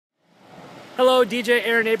Hello, DJ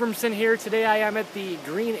Aaron Abramson here. Today I am at the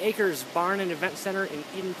Green Acres Barn and Event Center in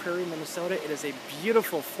Eden Prairie, Minnesota. It is a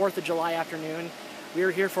beautiful 4th of July afternoon. We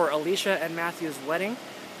are here for Alicia and Matthew's wedding.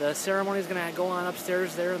 The ceremony is going to go on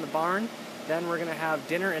upstairs there in the barn. Then we're going to have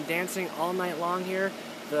dinner and dancing all night long here.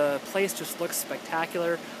 The place just looks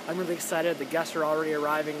spectacular. I'm really excited. The guests are already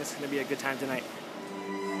arriving. It's going to be a good time tonight.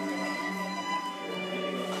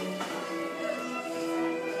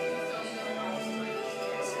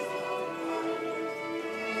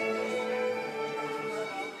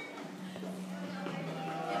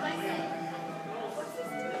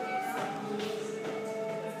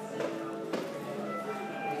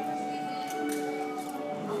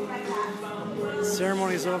 The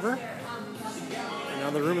ceremony's over, and now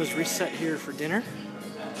the room is reset here for dinner.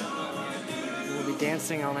 And we'll be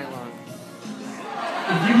dancing all night long.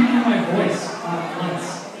 If you can hear my voice, clap once.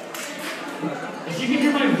 If you can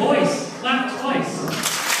hear my voice, clap twice.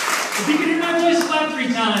 If you can hear my voice, clap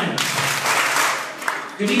 3 times.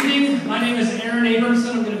 Good evening, my name is Aaron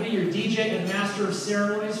Abramson. I'm going to be your DJ and master of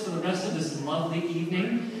ceremonies for the rest of this lovely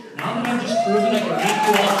evening. Now that I've just proven I can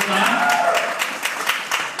make you all clap,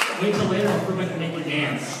 wait till later, I'll prove I can make you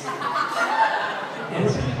dance.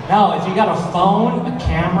 Now, if you got a phone, a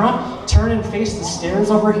camera, turn and face the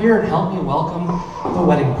stairs over here and help me welcome the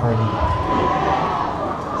wedding party.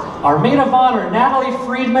 Our maid of honor, Natalie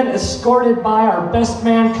Friedman, escorted by our best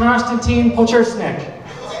man, Konstantin Pochersnik.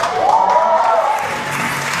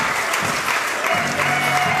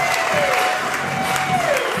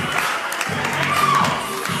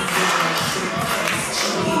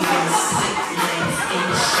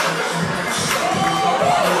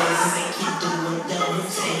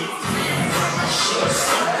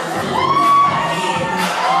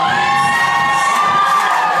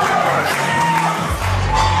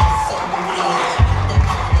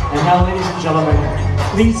 Now, ladies and gentlemen,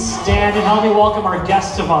 please stand and help me welcome our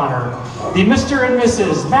guests of honor, the Mr. and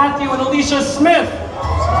Mrs. Matthew and Alicia Smith.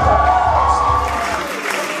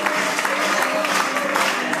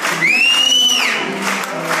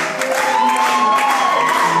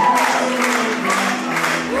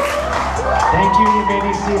 Thank you, you may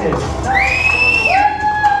be seated.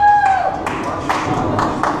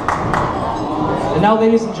 And now,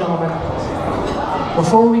 ladies and gentlemen,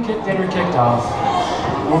 before we get dinner kicked off,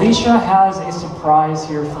 Alicia has a surprise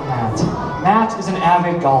here for Matt. Matt is an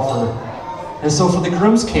avid golfer, and so for the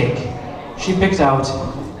groom's cake, she picked out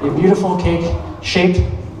a beautiful cake shaped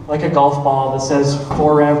like a golf ball that says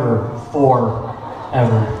forever,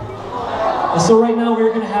 forever. And so right now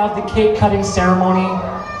we're going to have the cake cutting ceremony.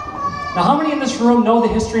 Now, how many in this room know the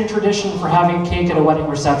history and tradition for having cake at a wedding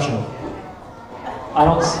reception?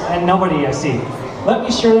 And nobody I see. Let me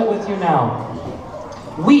share that with you now.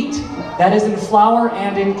 Wheat, that is in flour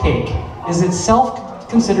and in cake, is itself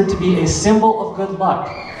considered to be a symbol of good luck.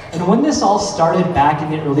 And when this all started back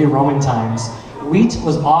in the early Roman times, wheat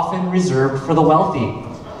was often reserved for the wealthy.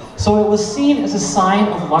 So it was seen as a sign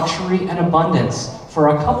of luxury and abundance for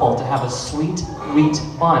a couple to have a sweet wheat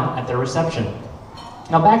bun at their reception.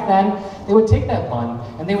 Now back then, they would take that bun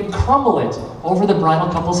and they would crumble it over the bridal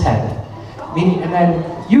couple's head. And then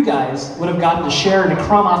you guys would have gotten to share in a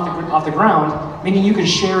crumb off the ground, meaning you could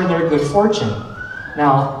share in their good fortune.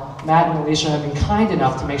 Now, Matt and Alicia have been kind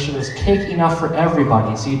enough to make sure there's cake enough for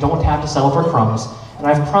everybody, so you don't have to settle for crumbs. And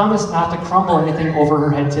I've promised not to crumble anything over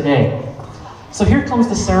her head today. So here comes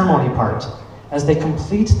the ceremony part, as they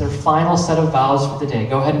complete their final set of vows for the day.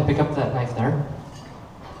 Go ahead and pick up that knife there.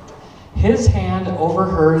 His hand over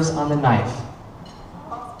hers on the knife.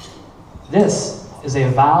 This is a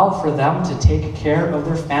vow for them to take care of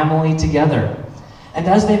their family together. And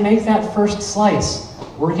as they make that first slice,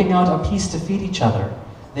 working out a piece to feed each other,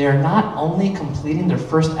 they are not only completing their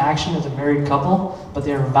first action as a married couple, but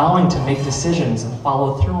they are vowing to make decisions and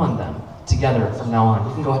follow through on them together from now on.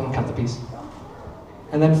 You can go ahead and cut the piece.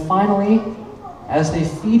 And then finally, as they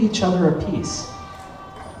feed each other a piece,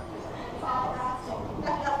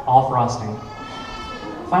 all frosting.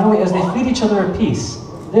 Finally, as they feed each other a piece,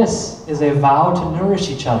 this is a vow to nourish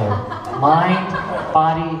each other, mind,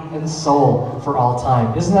 body, and soul for all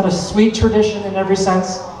time. Isn't that a sweet tradition in every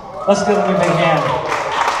sense? Let's give them a big hand.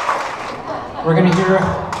 We're going to hear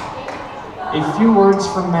a few words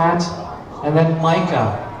from Matt, and then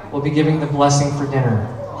Micah will be giving the blessing for dinner.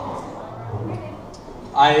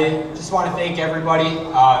 I just want to thank everybody,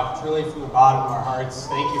 truly from the bottom of our hearts.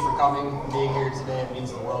 Thank you for coming and being here today. It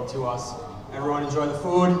means the world to us. Everyone enjoy the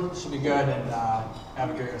food. It should be good, and have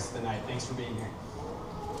a great rest of the night. Thanks for being here.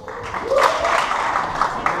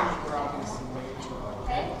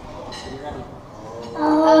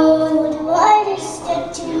 Oh, the water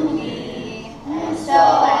stuck to me, and so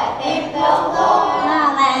I picked up the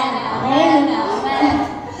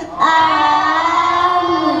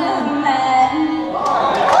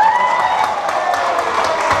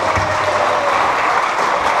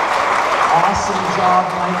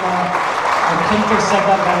I couldn't have said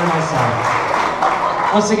that better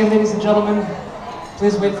myself. Once again, ladies and gentlemen,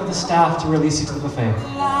 please wait for the staff to release you to the buffet.